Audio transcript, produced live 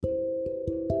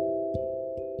Hello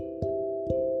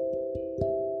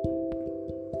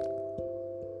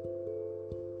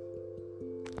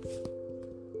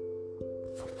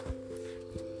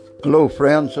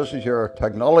friends, this is your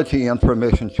Technology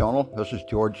Information Channel. This is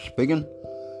George speaking,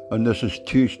 and this is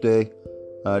Tuesday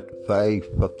at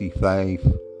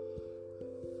 5:55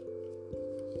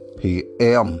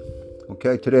 p.m.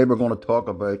 Okay, today we're going to talk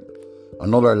about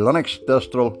another Linux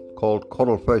distro called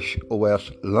Cuttlefish OS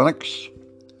Linux.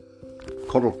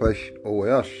 Cuttlefish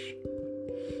OS.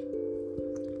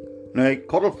 Now,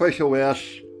 Cuttlefish OS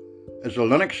is a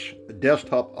Linux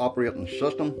desktop operating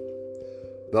system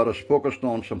that is focused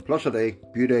on simplicity,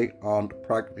 beauty and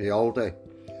practicality.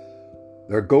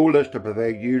 Their goal is to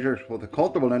provide users with a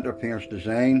comfortable interface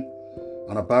design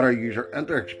and a better user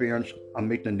experience and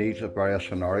meet the needs of various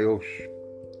scenarios.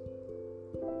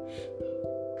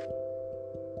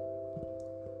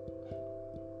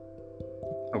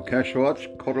 Okay, so that's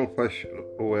Cuttlefish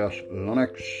OS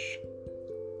Linux.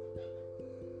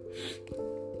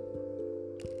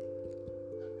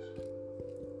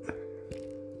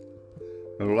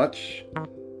 Now let's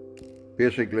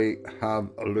basically have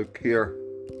a look here.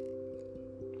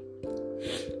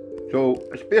 So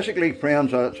it's basically,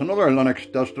 friends, it's another Linux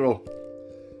distro.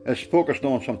 It's focused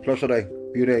on simplicity,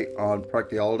 beauty and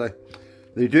practicality.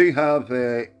 They do have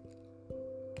a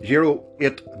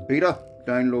 08 beta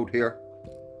download here.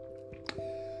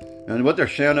 And what they're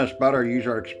saying is better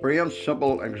user experience,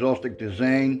 simple exhaustive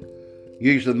design,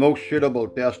 use the most suitable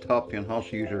desktop to enhance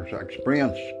the user's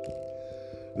experience.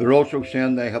 They're also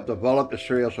saying they have developed a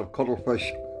series of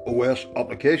Cuttlefish OS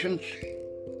applications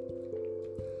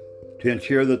to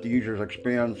ensure that the user's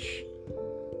experience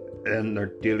in their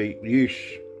daily use.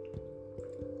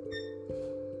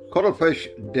 Cuttlefish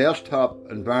desktop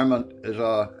environment is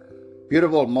a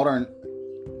beautiful modern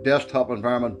desktop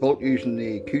environment built using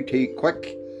the Qt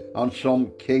Quick and some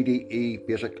KDE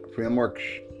basic frameworks.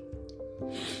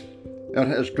 It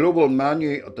has global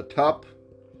menu at the top.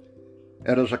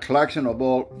 It is a collection of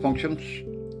all functions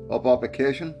of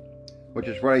application, which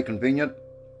is very convenient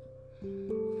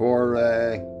for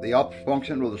the apps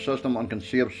function with the system and can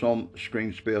save some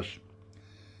screen space.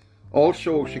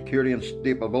 Also, security and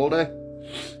stability.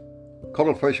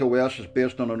 Cuttlefish OS is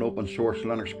based on an open source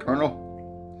Linux kernel.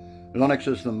 Linux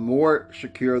is more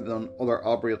secure than other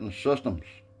operating systems.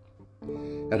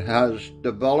 It has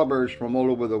developers from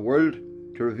all over the world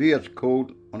to review its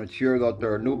code and ensure that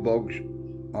there are no bugs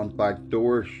and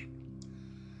backdoors.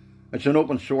 It's an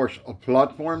open source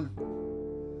platform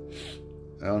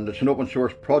and it's an open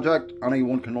source project.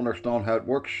 Anyone can understand how it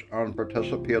works and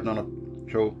participate in it.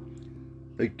 So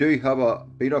they do have a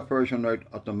beta version out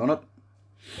at the minute,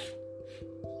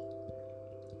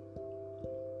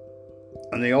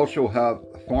 and they also have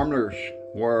formulas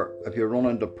where if you run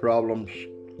into problems,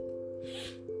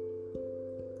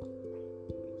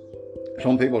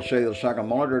 some people say the second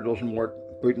monitor doesn't work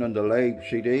booting into live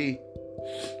CD.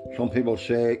 Some people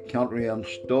say can't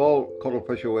reinstall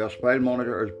Cuttlefish OS file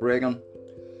monitor is breaking.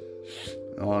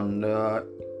 On the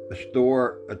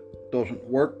store it doesn't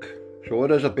work. So it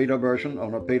is a beta version,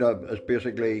 and a beta is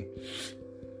basically,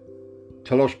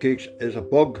 till us geeks, is a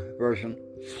bug version.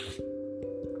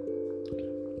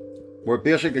 Where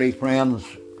basically, friends,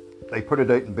 they put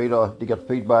it out in beta to get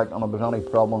feedback, and if there's any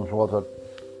problems with it,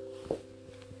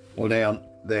 well then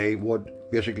they would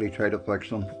basically try to fix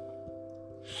them.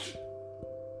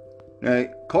 Now,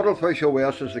 Cuttlefish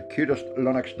OS is the cutest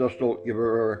Linux distro you've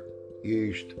ever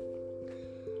used.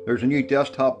 There's a new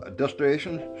desktop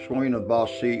distillation swimming in the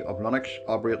vast sea of Linux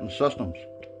operating systems.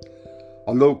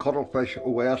 Although Cuttlefish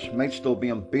OS might still be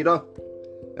in beta,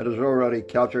 it has already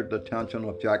captured the attention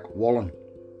of Jack Wallen.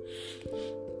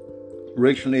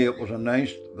 Recently it was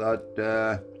announced that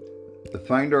the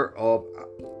founder of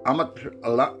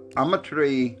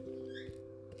Amatry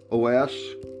OS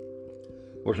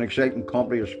was an exciting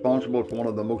company responsible for one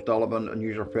of the most elegant and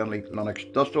user-friendly Linux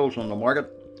distros on the market.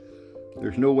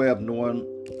 There's no way of knowing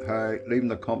how leaving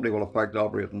the company will affect the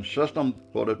operating system,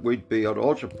 but it would be at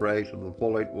all surprise if the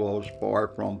fallout was far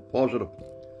from positive.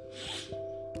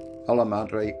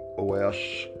 Amatry OS.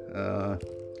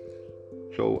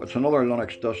 So it's another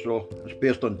Linux distro. It's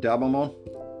based on Debian,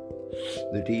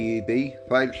 the DEB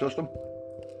file system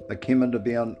that came into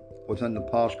being within the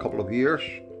past couple of years.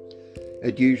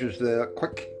 It uses the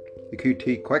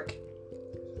Qt Quick,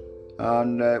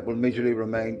 and will immediately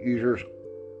remind users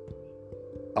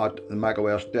at the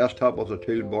macOS desktop with the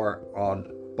toolbar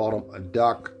on bottom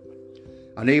dock.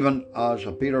 And even as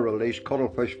a beta release,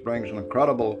 Cuttlefish brings an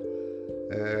incredible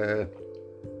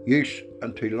use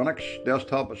into Linux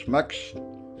desktop. It's mixed.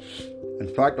 In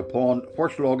fact, upon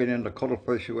first logging into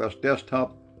Cuttlefish OS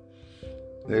desktop,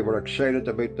 They were excited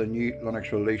about the new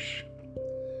Linux release,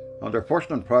 and their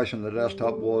first impression of the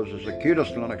desktop was it's the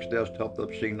cutest Linux desktop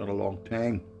they've seen in a long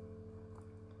time.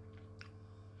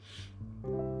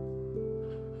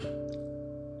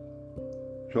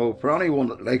 So for anyone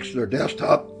that likes their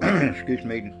desktop, excuse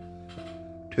me,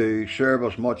 to serve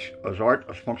as much as art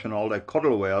as functionality,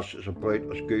 CuddleOS is about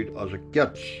as good as it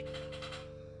gets.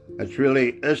 It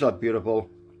really is that beautiful,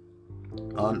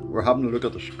 and we're having a look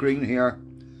at the screen here,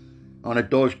 and it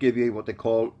does give you what they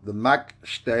call the Mac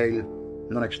style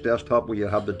Linux desktop, where you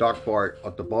have the dock bar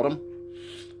at the bottom.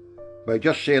 By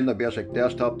just seeing the basic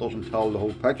desktop doesn't tell the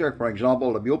whole picture. For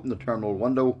example, if you open the terminal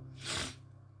window,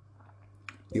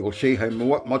 you will see how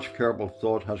much careful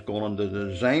thought has gone into the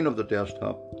design of the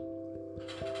desktop.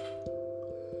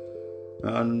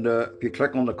 And if you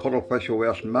click on the Cuttlefish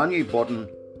OS menu button,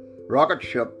 rocket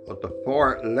ship at the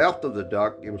far left of the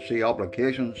dock, you will see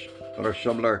applications that are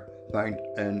similar found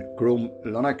in GNOME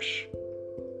Linux.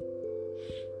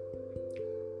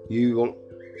 You will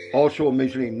also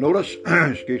immediately notice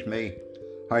excuse me,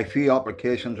 how few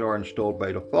applications are installed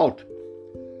by default.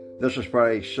 This is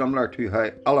very similar to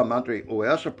how Elementary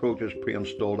OS approaches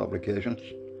pre-installed applications.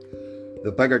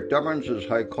 The bigger difference is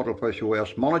how Cuttlefish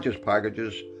OS manages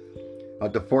packages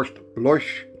at the first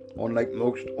blush, unlike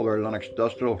most other Linux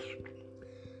distros.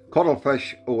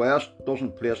 Cuttlefish OS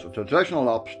doesn't place a traditional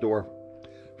app store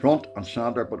front and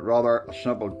center, but rather a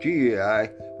simple GUI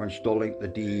for installing the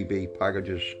DEB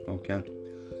packages. Okay,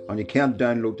 and you can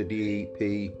download the DEB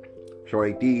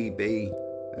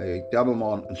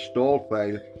Daemon install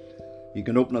file. You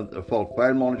can open the default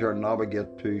file manager and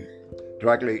navigate to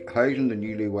directly housing the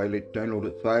newly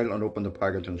downloaded file and open the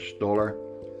package installer,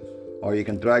 or you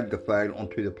can drag the file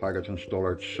onto the package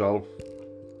installer itself.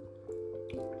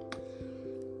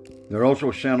 They're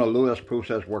also saying although this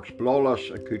process works flawless,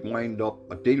 it could wind up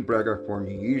a deal breaker for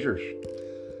new users,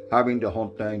 having to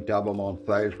hunt down Daemon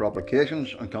files for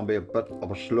applications, and can be a bit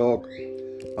of a slog,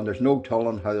 and there's no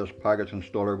telling how this package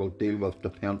installer will deal with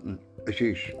dependent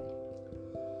issues.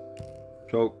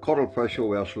 So Cuttlefish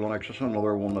OS Linux is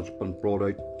another one that's been brought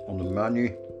out on the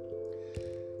menu.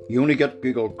 You only get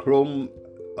Google Chrome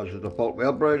as a default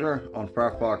web browser on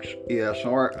Firefox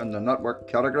ESR in the network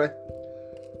category.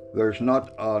 There's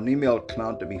not an email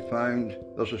client to be found.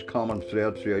 This is common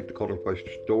thread throughout the Cuttlefish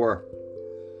store.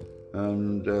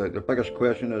 And the biggest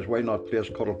question is, why not place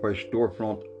Cuttlefish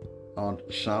storefront and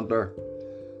center?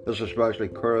 This is especially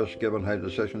curious given how the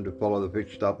decision to follow the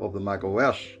footstep of the Mac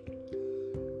OS.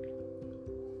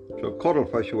 So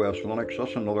Cuttlefish OS Linux,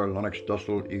 that's another Linux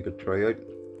distro you could try out.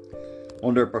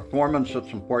 Under performance,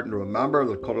 it's important to remember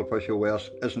that Cuttlefish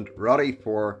OS isn't ready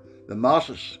for the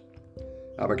masses.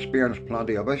 I've experienced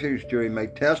plenty of issues during my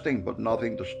testing, but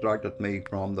nothing distracted me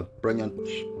from the brilliance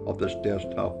of this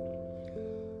desktop.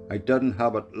 I didn't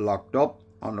have it locked up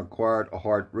and required a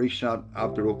hard reset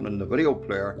after opening the video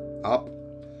player app,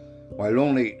 while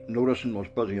only noticing was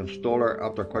busy installer.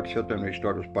 After a quick shutdown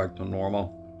restart was back to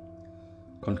normal.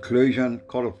 Conclusion,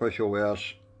 Cuttlefish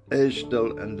OS is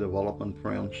still in development,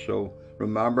 friends, so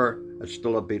remember it's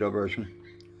still a beta version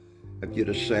if you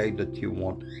decide that you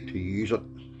want to use it.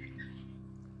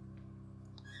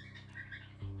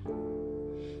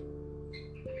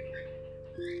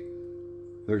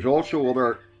 There's also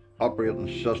other operating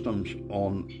systems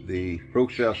on the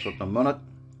process at the minute.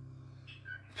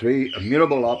 3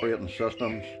 immutable operating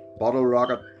systems: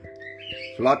 BottleRocket,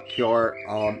 Flatcar,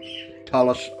 and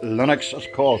Talos Linux is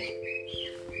called.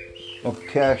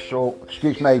 Okay, so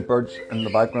excuse my birds in the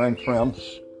background,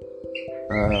 friends.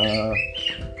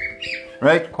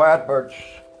 Right, quiet birds,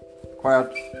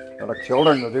 quiet. They're like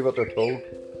children, they do what they're told.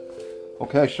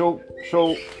 Okay, so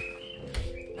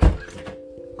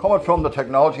coming from the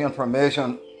technology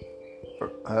information,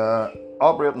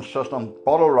 operating system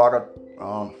BottleRocket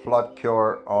and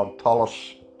Flatcar and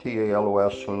Talos,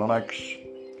 T-A-L-O-S Linux.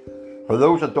 For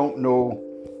those that don't know,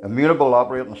 immutable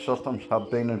operating systems have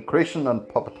been increasing in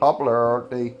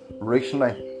popularity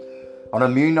recently. An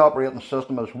immune operating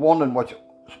system is one in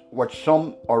which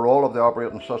some or all of the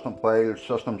operating system file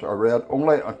systems are read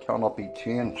only and cannot be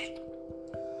changed.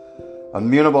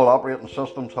 Immutable operating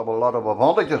systems have a lot of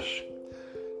advantages.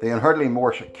 They are inherently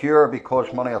more secure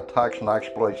because many attacks and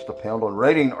exploits depend on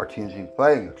writing or changing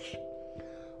files.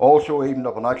 Also, even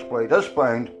if an exploit is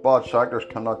found, bad actors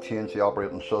cannot change the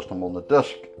operating system on the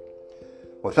disk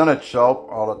within itself,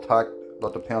 or an attack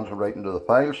that depends on writing to the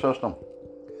file system.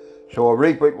 So a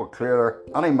reboot will clear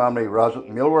any memory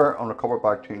resident malware and recover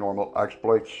back to normal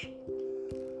exploits.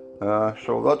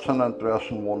 So that's an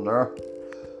interesting one there.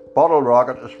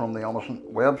 BottleRocket is from the Amazon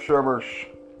Web Servers,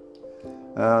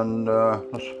 and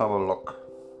let's have a look.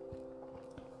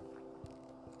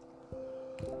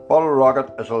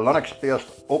 BottleRocket is a Linux-based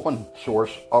open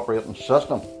source operating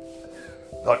system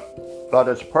that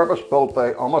is purpose-built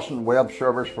by Amazon Web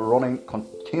Services for running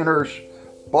containers.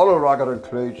 BottleRocket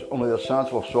includes only the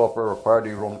essential software required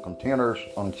to run containers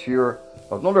and ensure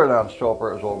that underlying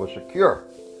software is always secure.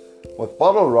 With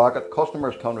BottleRocket,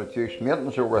 customers can reduce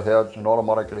maintenance overheads and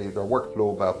automatically their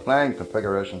workflow by applying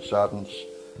configuration settings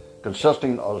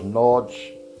consisting as nodes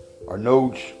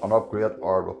and upgrade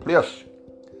or replace.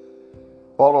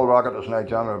 BottleRocket is now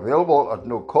generally available at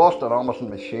no cost at Amazon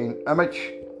Machine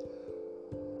Image.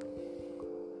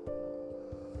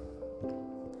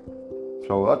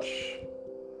 So that's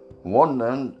one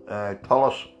then,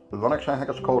 Talos Linux, I think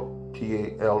it's called,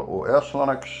 TALOS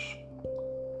Linux.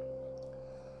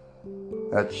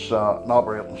 It's an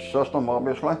operating system,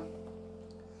 obviously.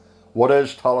 What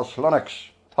is Talos Linux?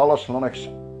 Talos Linux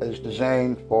is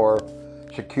designed for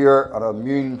secure and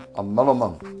immune and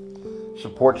minimum.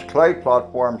 Supports cloud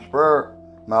platforms, bare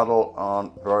metal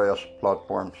and various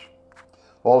platforms.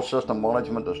 All system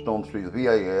management is done through the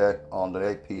VIA and the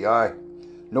API.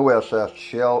 No SS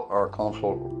shell or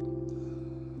console.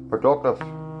 Productive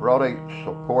routing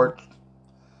supports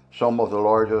some of the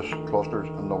largest clusters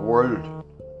in the world.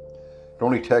 It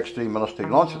only takes 3 minutes to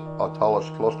launch a Talos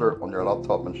cluster on your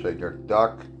laptop inside your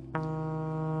dock.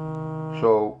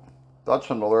 So that's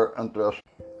another interest.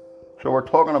 So we're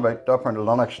talking about different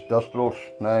Linux distros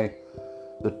now.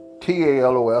 The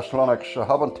TALOS Linux, I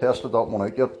haven't tested that one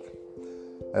out yet.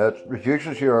 It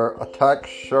reduces your attack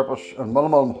surface and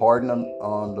minimum hardening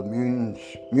and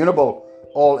immutable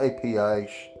all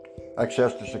APIs,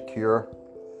 access to secure.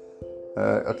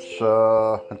 It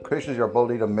increases your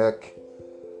ability to make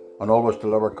and always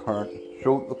deliver current.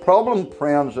 So the problem,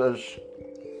 friends, is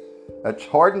it's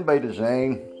hardened by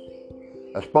design.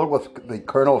 It's built with the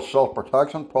kernel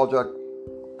self-protection project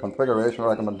configuration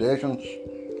recommendations.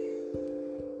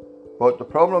 But the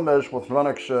problem is with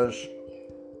Linux is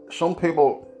some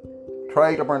people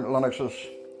try different Linuxes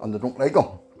and they don't like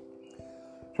them.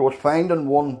 So it's finding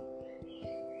one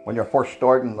when you're first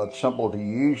starting that's simple to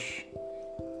use.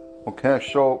 Okay,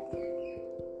 so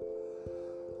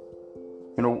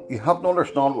you have to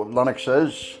understand what Linux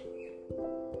is.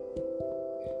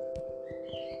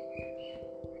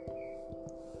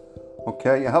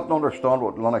 Okay, you have to understand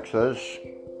what Linux is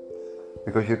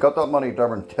because you've got that many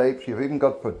different types. You've even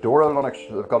got Fedora Linux.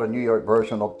 They've got a new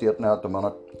version updating at the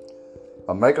minute.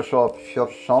 And Microsoft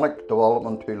shifts Sonic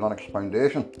development to Linux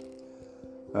Foundation.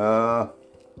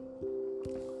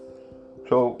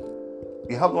 So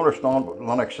you have to understand what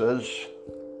Linux is.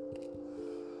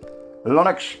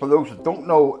 Linux, for those that don't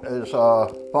know, is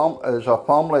a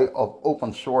family of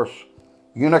open source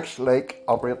Unix-like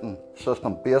operating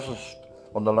system based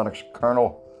on the Linux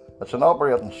kernel. It's an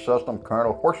operating system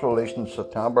kernel first released in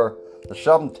September the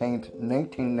 17th,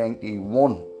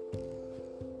 1991.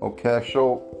 Okay,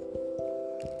 so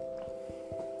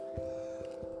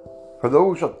for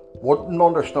those that wouldn't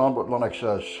understand what Linux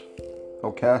is,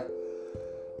 okay,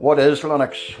 what is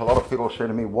Linux? A lot of people say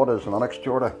to me, what is Linux,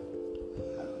 Jordy?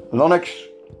 Linux,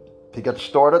 to get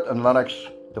started in Linux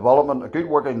development, a good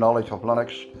working knowledge of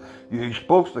Linux, use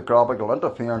both the graphical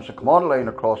interface and command line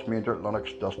across major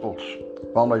Linux distros,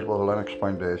 families with a Linux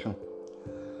foundation.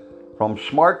 From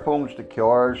smartphones to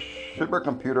cars,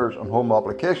 supercomputers and home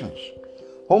applications,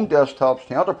 home desktops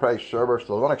to enterprise servers,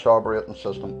 the Linux operating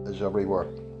system is everywhere.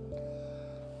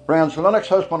 Friends, Linux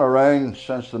has been around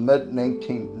since the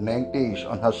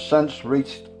mid-1990s and has since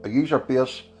reached a user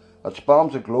base that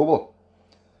spans the global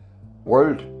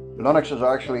world. Linux is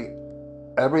actually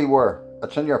everywhere.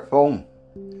 It's in your phone,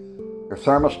 your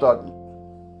thermostat,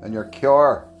 in your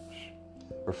cars,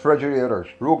 refrigerators,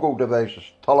 Roku devices,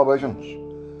 televisions.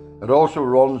 It also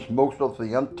runs most of the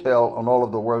Intel on all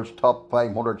of the world's top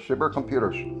 500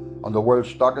 supercomputers on the World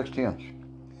Stock Exchange.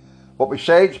 But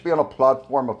besides being a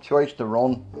platform of choice to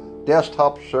run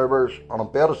desktop servers and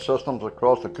embedded systems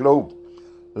across the globe,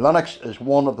 Linux is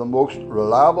one of the most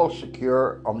reliable,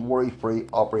 secure and worry-free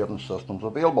operating systems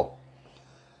available.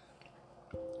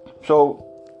 So,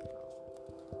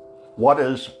 what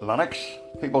is Linux?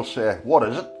 People say, what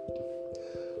is it?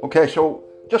 Okay, so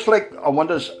just like a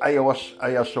Windows, iOS,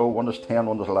 ISO, Windows 10,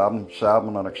 Windows 11,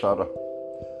 7 and etc.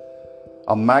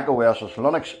 And Mac OS,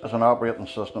 Linux is an operating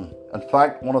system. In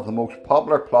fact, one of the most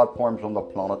popular platforms on the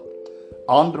planet.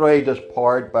 Android is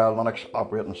powered by a Linux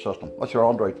operating system. That's your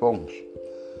Android phones.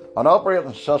 An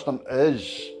operating system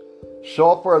is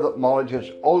software that manages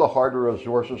all the hardware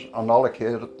resources and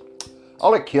allocated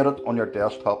on your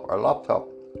desktop or laptop.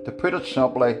 To put it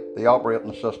simply, the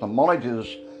operating system manages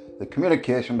the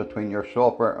communication between your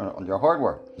software and your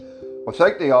hardware.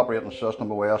 Without the operating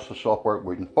system OS, the software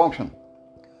wouldn't function.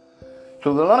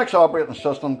 So the Linux operating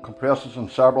system compresses in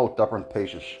several different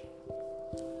pieces.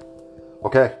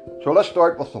 Okay, so let's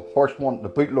start with the first one, the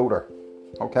bootloader.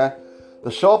 Okay,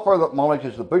 the software that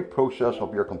manages the boot process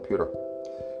of your computer.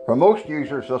 For most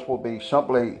users, this will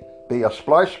simply be a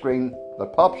splash screen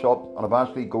that pops up and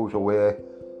eventually goes away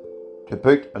to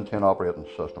boot into an operating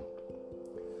system.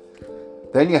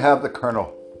 Then you have the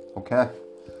kernel. Okay,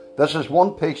 this is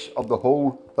one piece of the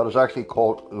whole that is actually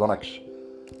called Linux.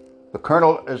 The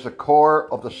kernel is the core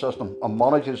of the system and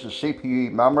manages the CPU,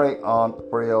 memory and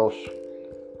various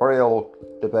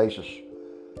devices.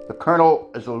 The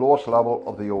kernel is the lowest level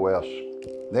of the OS.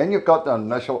 Then you've got the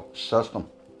initial system.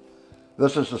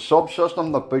 This is the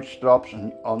subsystem that bootstraps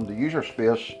on the user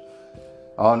space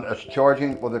and it's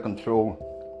charging with the control.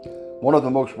 One of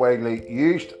the most widely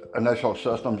used initial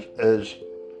systems is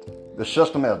the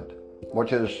system head,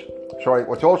 which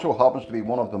also happens to be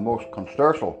one of the most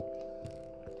controversial.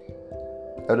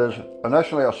 It is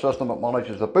initially a system that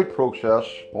manages the boot process.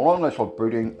 All initial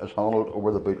booting is handled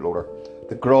over the bootloader,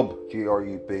 the GRUB,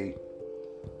 G-R-U-B,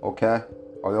 okay,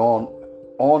 or the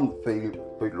on-field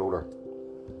bootloader.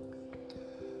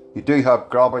 You do have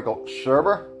graphical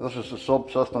server. This is the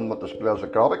subsystem that displays the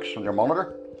graphics on your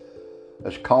monitor.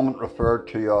 It's commonly referred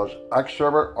to as X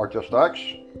server or just X.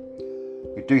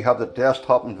 You do have the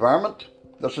desktop environment.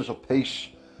 This is a piece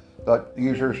that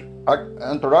users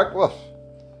interact with.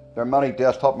 There are many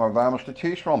desktop environments to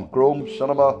choose from: Chrome,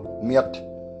 Cinema, Mate,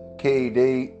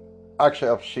 KDE,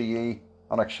 XFCE,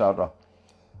 and etc.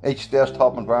 Each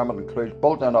desktop environment includes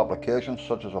built-in applications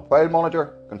such as a file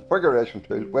manager, configuration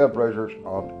tools, web browsers,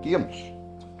 and games.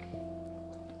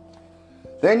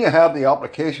 Then you have the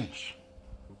applications,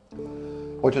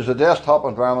 which is the desktop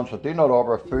environments that do not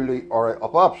offer a full array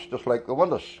of apps, just like the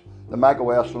Windows. The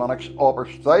macOS Linux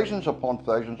offers thousands upon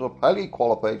thousands of highly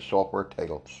qualified software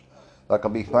titles that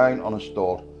can be found and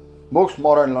installed. Most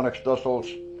modern Linux distros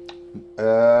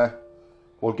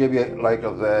will give you like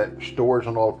the stores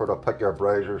and all for to pick your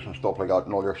browsers and stuff like that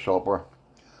and all your software.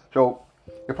 So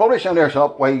you're probably saying to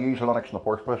yourself, why use Linux in the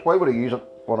first place? Why would I use it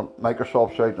on a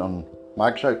Microsoft site and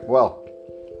Mac site? Well,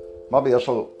 maybe this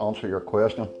will answer your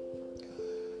question.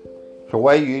 So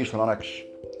why use Linux?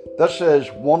 This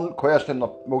is one question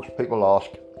that most people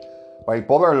ask. Why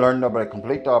bother learning about a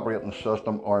complete operating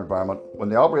system or environment when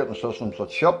the operating systems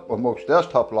that ship with most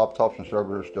desktop laptops and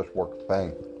servers just work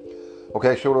fine?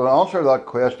 Okay, so to answer that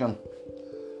question,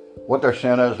 what they're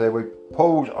saying is they would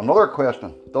pose another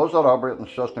question. Does that operating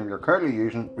system you're currently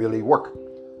using really work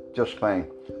just fine?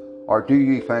 Or do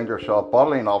you find yourself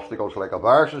battling obstacles like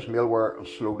viruses, malware and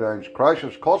slowdowns,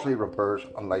 crashes, costly repairs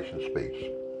and license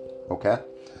fees? Okay,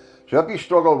 so if you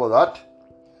struggle with that,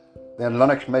 then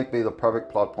Linux might be the perfect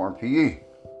platform for you.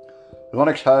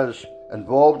 Linux has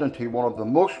evolved into one of the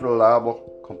most reliable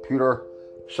computer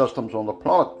systems on the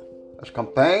planet. It's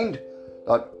combined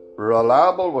that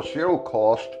reliable with zero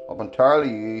cost of entirely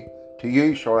you to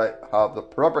use or have the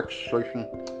perfect solution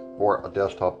for a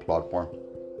desktop platform.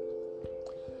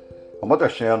 And what they're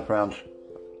saying, friends,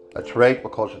 it's right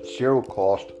because it's zero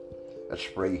cost, it's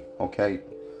free, okay?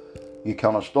 You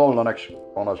can install Linux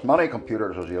on as many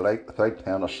computers as you like without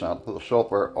paying a cent for the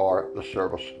software or the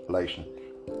service license.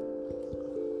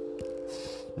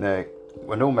 Now,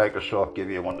 we know Microsoft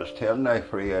give you Windows 10 now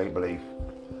free, I believe,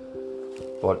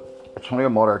 but it's only a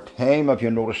matter of time. If you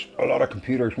notice, a lot of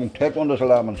computers won't take Windows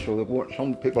 11, so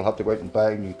some people have to go out and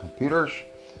buy new computers,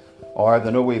 or they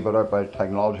know a wee bit about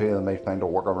technology and they might find a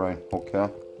workaround, okay?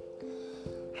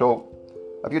 So,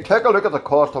 if you take a look at the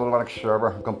cost of a Linux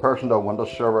server in comparison to a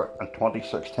Windows server in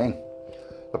 2016,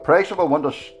 the price of a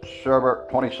Windows Server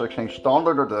 2016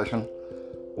 Standard Edition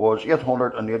was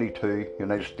 $882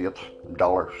 United States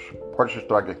dollars, purchased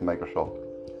directly from Microsoft.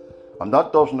 And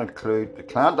that doesn't include the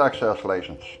client access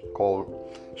license called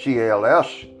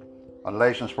CALS and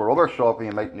license for other software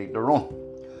you might need to run,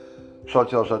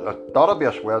 such as a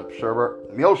database web server,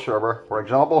 mail server, for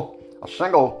example. A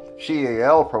single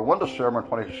CAL for Windows Server in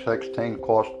 2016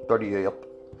 cost $38.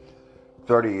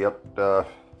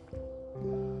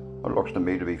 It looks to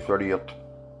me to be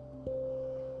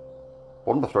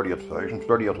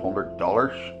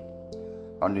 $3,800,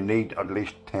 and you need at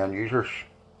least 10 users.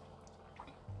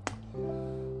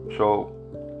 So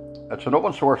it's an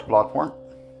open source platform.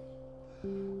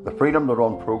 The freedom to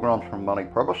run programs for any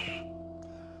purpose,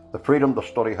 the freedom to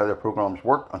study how the programs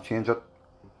work and change it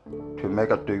to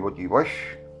make it do what you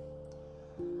wish,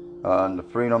 and the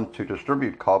freedom to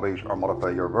distribute copies or modify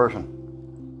your version.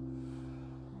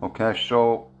 Okay,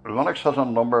 so Linux has a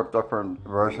number of different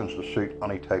versions to suit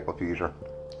any type of user.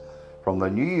 From the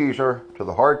new user to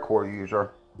the hardcore user,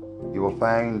 you will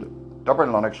find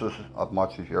different Linuxes that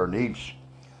matches your needs.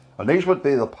 And these would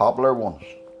be the popular ones: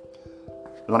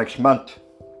 Linux Mint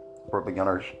for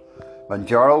beginners,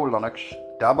 Manjaro Linux,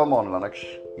 Daemon Linux,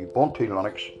 Ubuntu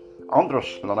Linux,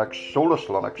 Andros Linux, Solus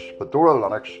Linux, Fedora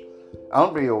Linux,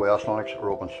 Android OS Linux, or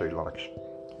OpenSUSE Linux.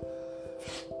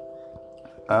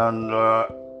 And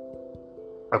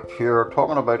if you're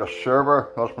talking about a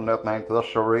server, that's been left behind for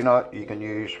this arena, you can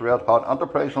use Red Hat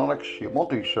Enterprise Linux,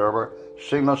 Ubuntu Server,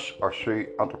 Seamless, or SUSE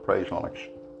Enterprise Linux.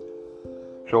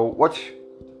 So which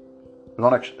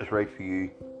Linux is right for you?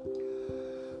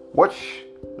 Which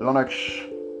Linux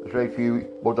is right for you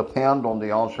will depend on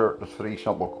the answer to 3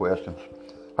 simple questions.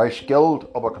 How skilled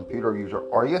of a computer user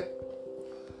are you?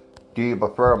 Do you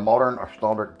prefer a modern or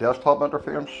standard desktop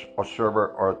interface, or server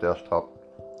or a desktop?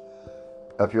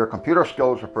 If your computer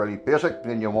skills are fairly basic,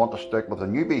 then you want to stick with a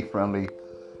newbie-friendly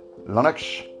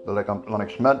Linux, like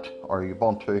Linux Mint or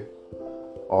Ubuntu,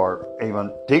 or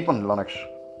even Deepin Linux.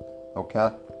 Okay.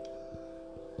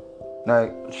 Now,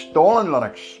 installing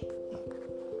Linux.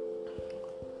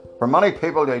 For many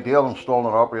people, the idea of installing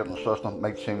an operating system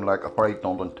might seem like a very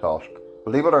daunting task.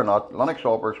 Believe it or not, Linux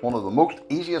offers one of the most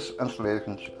easiest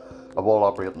installations of all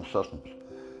operating systems.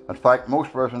 In fact,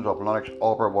 most versions of Linux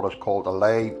offer what is called a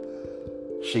live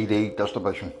CD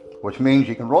distribution, which means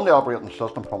you can run the operating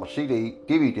system from a CD,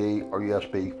 DVD, or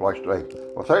USB flash drive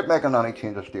without making any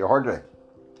changes to your hard drive.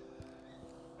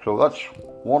 So that's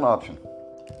one option.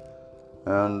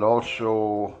 And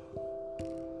also,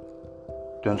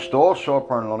 to install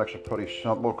software in Linux is pretty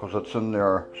simple because it's in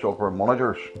their software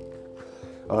managers.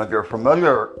 And if you're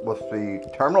familiar with the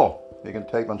terminal, you can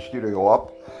type in sudo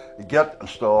up, get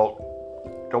install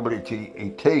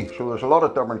WGET. So there's a lot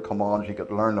of different commands you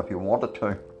could learn if you wanted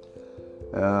to.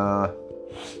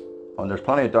 And there's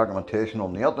plenty of documentation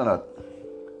on the internet.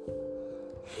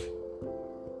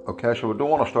 Okay, so we don't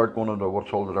want to start going into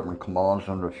what's all the different commands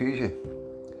and refuse you.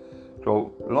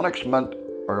 So Linux Mint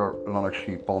or Linux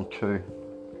Ubuntu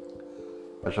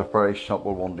is a very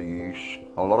simple one to use.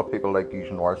 A lot of people like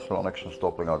using Arch Linux and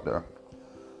stuff like that there.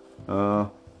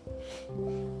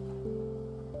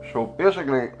 So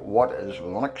basically, what is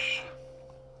Linux?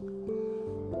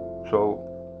 So,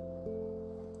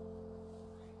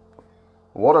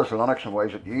 what is Linux and why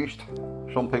is it used?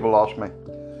 Some people ask me.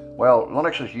 Well,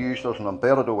 Linux is used as an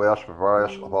embedded OS for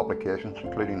various applications,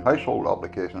 including household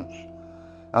applications,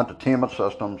 entertainment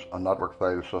systems, and network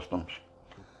file systems,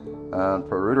 and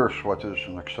for router switches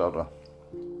and etc.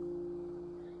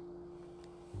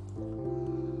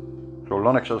 So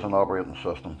Linux is an operating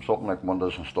system, something like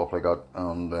Windows and stuff like that.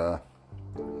 And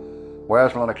why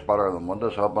is Linux better than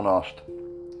Windows? I've been asked.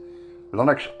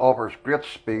 Linux offers great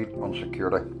speed and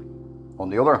security. On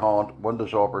the other hand,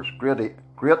 Windows offers great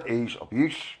ease of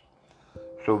use,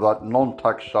 so that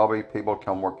non-tech savvy people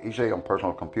can work easily on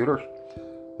personal computers.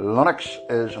 Linux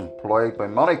is employed by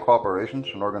many corporations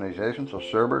and organizations as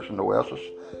servers and OSs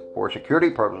for security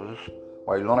purposes,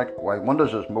 while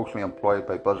Windows is mostly employed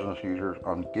by business users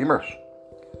and gamers.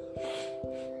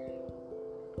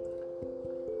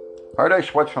 How do I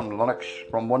switch from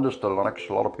Windows to Linux?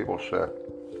 A lot of people say.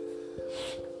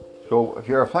 So if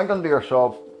you're thinking to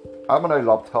yourself, I have a new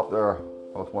laptop there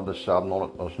with Windows 7 on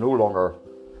it, it's no longer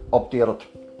updated,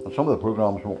 and some of the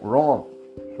programs won't run on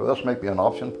it. So this might be an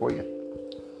option for you.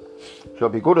 So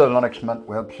if you go to the Linux Mint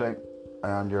website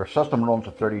and your system runs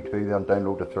at 32, then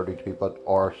download the 32-bit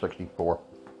or 64.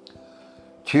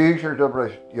 Choose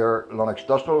your Linux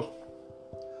distro.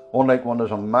 Unlike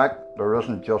Windows and Mac, there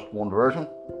isn't just one version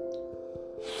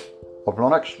of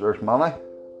Linux, there's many.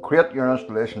 Create your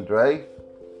installation drive.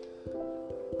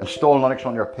 Install Linux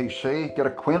on your PC. Get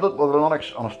acquainted with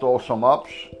Linux and install some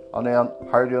apps. And then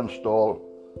how to install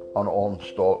and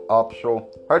uninstall apps. So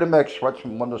how to make switch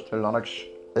from Windows to Linux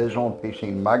is on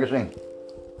PC Magazine.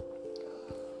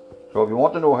 So if you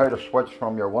want to know how to switch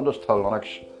from your Windows to Linux,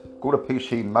 go to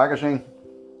PC Magazine,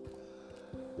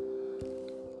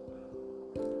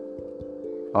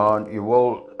 and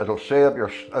it'll say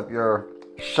if you're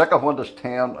sick of Windows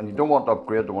 10 and you don't want to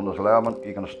upgrade to Windows 11,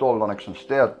 you can install Linux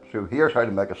instead. So here's how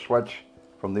to make a switch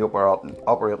from the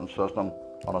operating system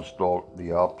and install the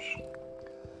apps.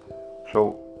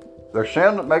 So they're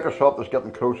saying that Microsoft is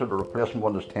getting closer to replacing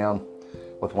Windows 10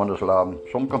 with Windows 11.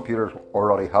 Some computers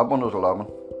already have Windows 11.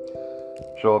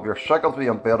 So if you're sick of the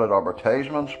embedded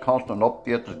advertisements, constant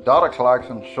updates, data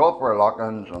collection, software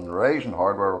lock-ins, and rising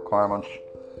hardware requirements,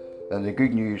 then the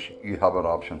good news, you have an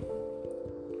option.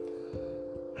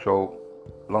 So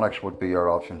Linux would be your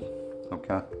option.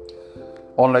 Okay.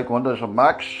 Unlike Windows and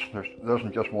Macs, there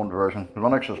isn't just one version.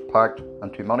 Linux is packed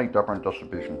into many different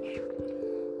distributions.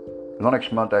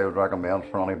 Linux Mint I would recommend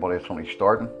for anybody that's only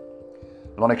starting.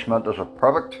 Linux Mint is a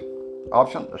perfect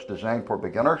option is designed for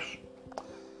beginners.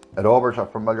 It offers a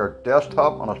familiar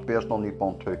desktop and is based on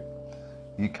Ubuntu.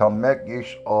 You can make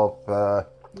use of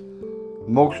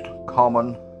most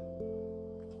common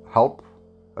help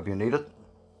if you need it.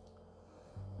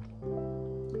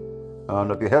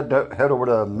 And if you head over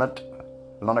to the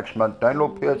Linux Mint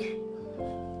download page,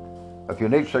 if you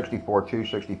need 64, choose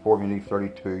 64. If you need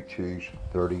 32, choose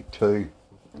 32.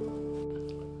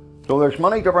 So there's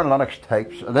many different Linux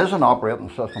types. It is an operating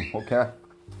system, okay?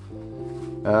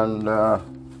 And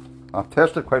I've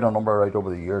tested quite a number right over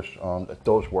the years, and it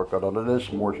does work out, and it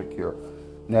is more secure.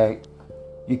 Now,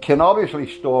 you can obviously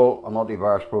install an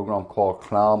antivirus program called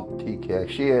ClamTK,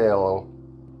 C-A-L-L,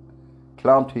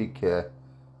 ClamTK,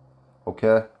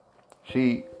 okay?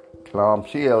 C-L-A-M-T-K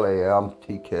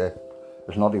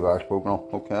is an antivirus program,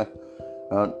 okay?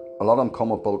 And a lot of them come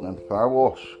with built-in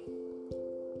firewalls.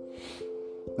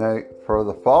 Now, for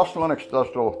the FOSS Linux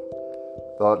distro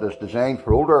that is designed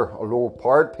for older or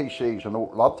lower-powered PCs and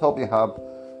laptop you have,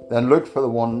 then look for the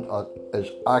one that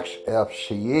is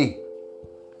XFCE.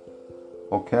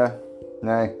 Okay,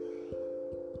 now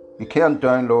you can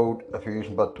download if you're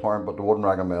using BitTorrent, but I wouldn't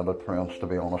recommend it, friends, to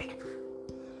be honest.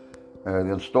 The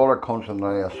installer comes in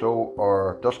an ISO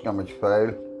or disk image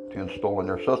file to install in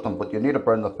your system, but you need to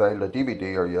burn the file to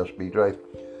DVD or USB drive.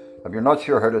 If you're not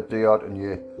sure how to do that and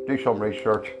you do some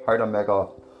research how to make a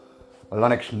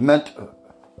Linux Mint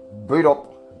boot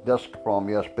up disk from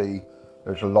USB,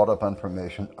 there's a lot of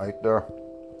information out there.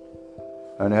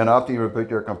 And then after you reboot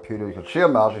your computer, you can see a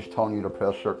message telling you to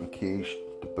press certain keys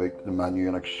to boot the menu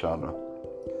and etc.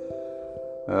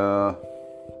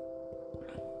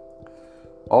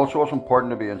 Also, it's important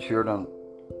to be ensured and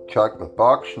check the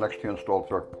box next to install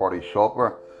third-party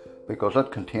software, because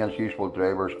it contains useful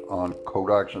drivers and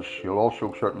codecs, and you'll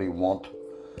also certainly want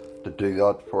to do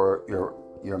that for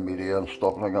your media and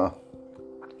stuff like that.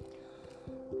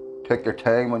 Take your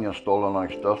time when you install a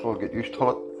Linux distro, get used to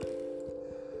it,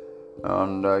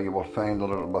 and you will find that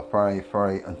it'll be very,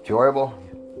 very enjoyable.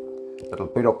 It'll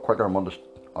boot up quicker on Windows,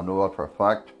 I know that for a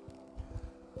fact.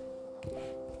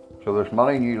 So there's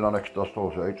many new Linux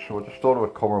distros out, so I just thought I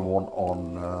would cover one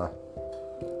on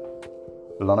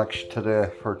Linux today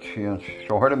for a change.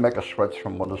 So how to make a switch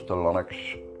from Windows to Linux.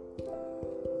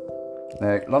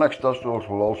 Now, Linux distros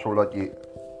will also let you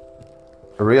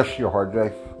erase your hard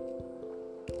drive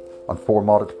and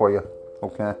format it for you,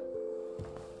 okay?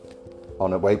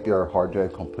 And it wipe your hard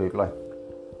drive completely.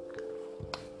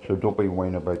 So don't be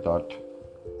worrying about that.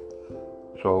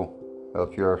 So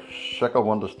if you're sick of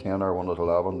Windows 10 or Windows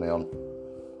 11, then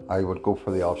I would go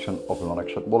for the option of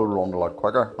Linux. It will run a lot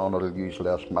quicker and it'll use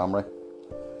less memory.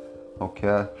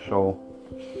 Okay, so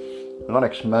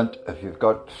Linux Mint, if you've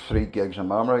got 3 gigs of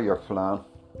memory, you're flying.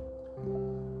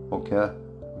 Okay,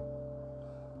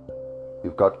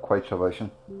 you've got quite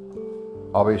sufficient.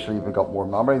 Obviously, if you've got more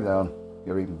memory, then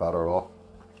you're even better off.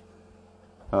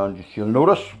 And you'll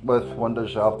notice with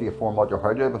Windows, after you format your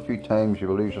hard drive a few times, you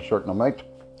will lose a certain amount.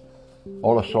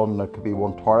 All of a sudden, it could be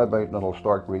 1 terabyte and it'll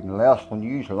start reading less. When you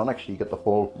use Linux, you get the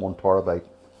full 1 terabyte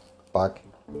back,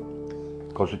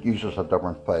 because it uses a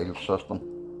different file system.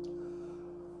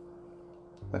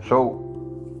 So,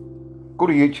 go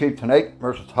to YouTube tonight,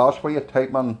 there's a task for you,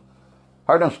 type in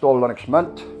how to install Linux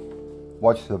Mint,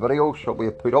 watch the videos that we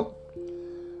have put up,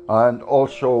 and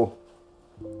also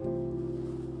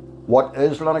what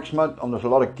is Linux Mint, and there's a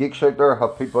lot of geeks out there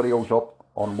have put videos up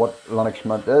on what Linux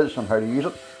Mint is and how to use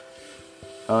it,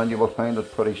 and you will find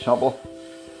it pretty simple.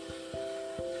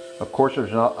 Of course, if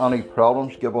there's not any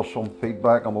problems, give us some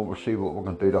feedback and we'll see what we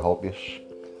can do to help you.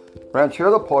 Friends, here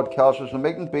are the podcasters. They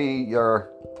mightn't be your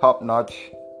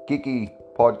top-notch, geeky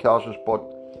podcasters, but,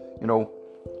 you know,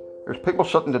 there's people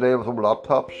sitting today with old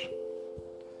laptops,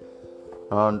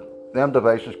 and them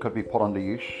devices could be put into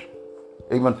use,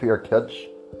 even for your kids.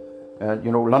 And,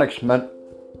 you know, Linux Mint,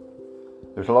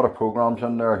 there's a lot of programs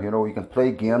in there. You know, you can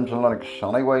play games in Linux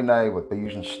anyway now, with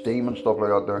using Steam and stuff like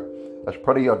that there. It's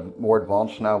pretty more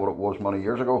advanced now than it was many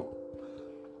years ago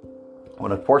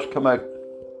when it first came out.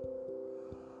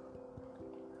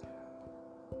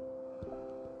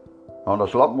 And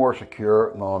it's a lot more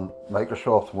secure than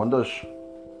Microsoft Windows,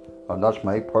 and that's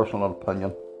my personal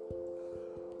opinion.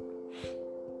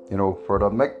 You know, for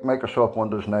the Microsoft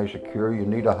Windows now secure, you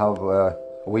need to have a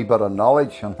wee bit of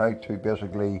knowledge on how to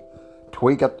basically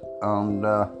tweak it and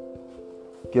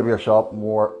give yourself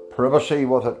more privacy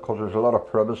with it, because there's a lot of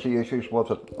privacy issues with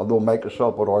it, although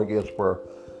Microsoft would argue it's for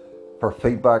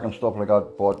feedback and stuff like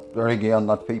that, but there again,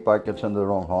 that feedback gets into the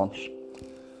wrong hands.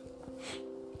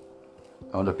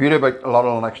 And the beauty about a lot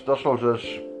of Linux distros is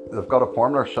they've got a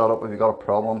formula set up. If you've got a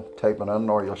problem, type it in,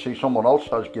 or you'll see someone else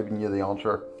has given you the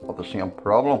answer of the same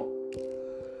problem.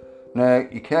 Now,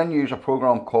 you can use a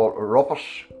program called Rufus,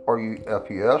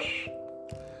 RUFUS,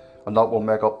 and that will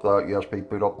make up the USB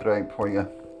boot up drive for you.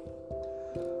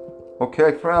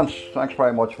 Okay friends, thanks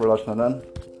very much for listening in.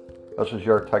 This is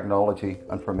your Technology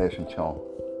Information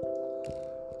Channel.